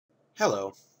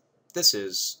Hello, this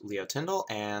is Leo Tyndall,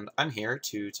 and I'm here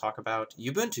to talk about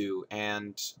Ubuntu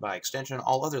and, by extension,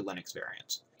 all other Linux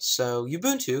variants. So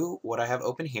Ubuntu, what I have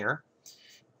open here,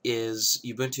 is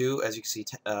Ubuntu, as you can see,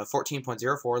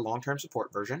 14.04 long-term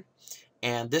support version,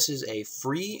 and this is a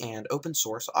free and open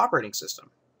source operating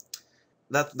system.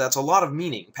 That's a lot of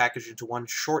meaning packaged into one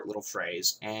short little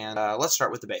phrase, and let's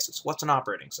start with the basics. What's an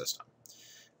operating system?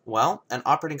 Well, an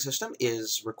operating system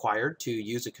is required to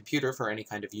use a computer for any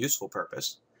kind of useful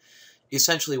purpose.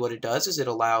 Essentially what it does is it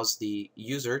allows the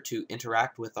user to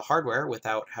interact with the hardware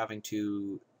without having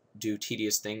to do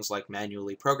tedious things like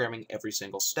manually programming every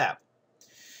single step.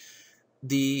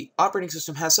 The operating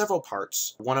system has several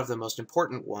parts. One of the most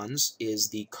important ones is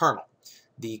the kernel.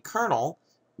 The kernel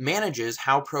manages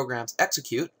how programs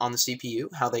execute on the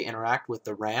CPU, how they interact with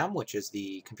the RAM, which is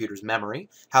the computer's memory,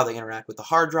 how they interact with the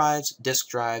hard drives, disk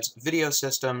drives, video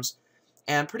systems,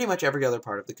 and pretty much every other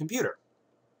part of the computer.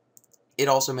 It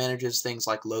also manages things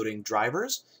like loading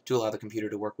drivers to allow the computer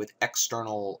to work with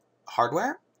external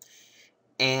hardware,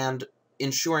 and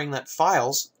ensuring that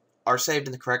files are saved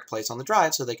in the correct place on the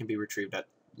drive so they can be retrieved at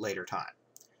a later time.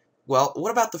 Well,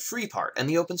 what about the free part and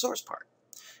the open source part?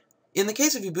 In the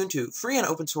case of Ubuntu, free and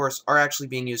open source are actually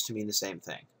being used to mean the same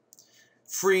thing.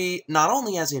 Free not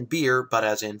only as in beer, but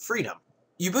as in freedom.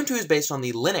 Ubuntu is based on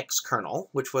the Linux kernel,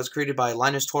 which was created by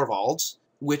Linus Torvalds,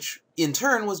 which in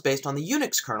turn was based on the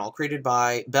Unix kernel created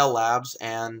by Bell Labs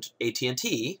and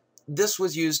AT&T. This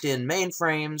was used in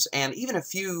mainframes and even a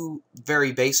few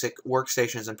very basic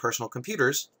workstations and personal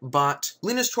computers, but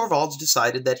Linus Torvalds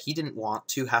decided that he didn't want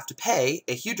to have to pay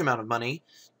a huge amount of money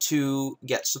to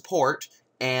get support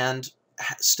and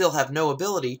still have no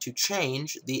ability to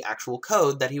change the actual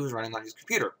code that he was running on his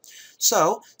computer.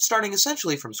 So, starting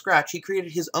essentially from scratch, he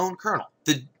created his own kernel.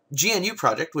 The GNU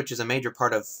project, which is a major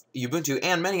part of Ubuntu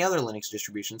and many other Linux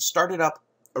distributions, started up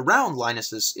around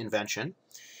Linus's invention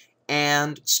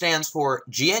and stands for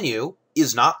GNU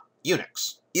is not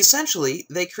Unix. Essentially,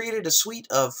 they created a suite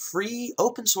of free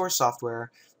open source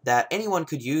software that anyone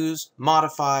could use,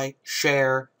 modify,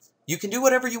 share. You can do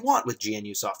whatever you want with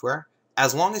GNU software,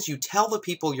 as long as you tell the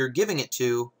people you're giving it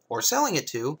to or selling it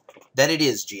to that it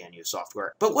is GNU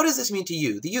software. But what does this mean to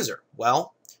you, the user?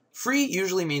 Well, free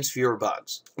usually means fewer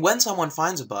bugs. When someone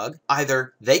finds a bug,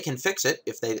 either they can fix it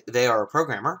if they are a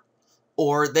programmer,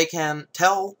 or they can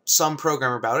tell some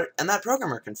programmer about it, and that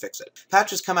programmer can fix it.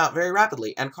 Patches come out very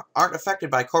rapidly and aren't affected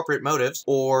by corporate motives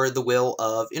or the will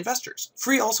of investors.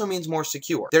 Free also means more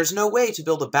secure. There's no way to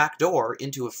build a backdoor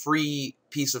into a free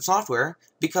piece of software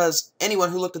because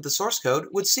anyone who looked at the source code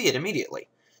would see it immediately.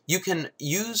 You can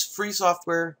use free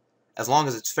software, as long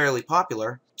as it's fairly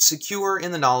popular, secure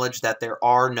in the knowledge that there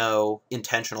are no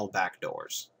intentional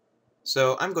backdoors.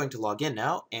 So I'm going to log in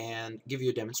now and give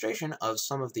you a demonstration of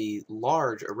some of the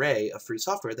large array of free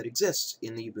software that exists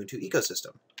in the Ubuntu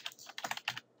ecosystem.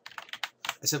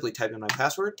 I simply type in my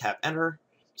password, tap enter.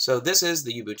 So this is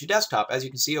the Ubuntu desktop. As you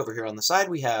can see over here on the side,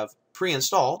 we have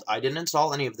pre-installed, I didn't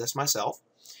install any of this myself,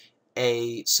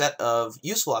 a set of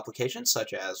useful applications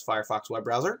such as Firefox web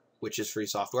browser, which is free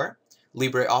software,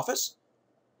 LibreOffice,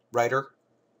 Writer,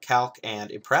 Calc,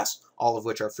 and Impress, all of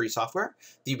which are free software,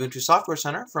 the Ubuntu Software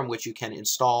Center, from which you can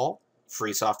install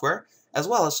free software, as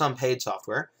well as some paid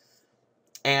software,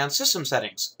 and System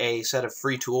Settings, a set of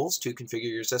free tools to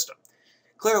configure your system.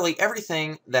 Clearly,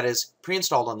 everything that is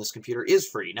pre-installed on this computer is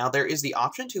free. Now, there is the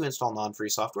option to install non-free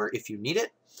software if you need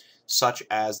it, such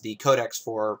as the codecs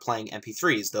for playing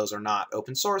MP3s. Those are not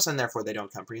open source, and therefore they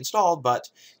don't come pre-installed,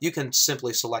 but you can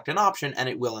simply select an option and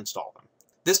it will install them.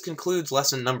 This concludes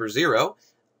lesson number 0.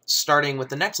 Starting with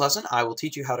the next lesson, I will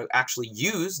teach you how to actually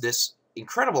use this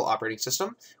incredible operating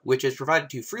system, which is provided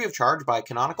to you free of charge by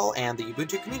Canonical and the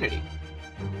Ubuntu community.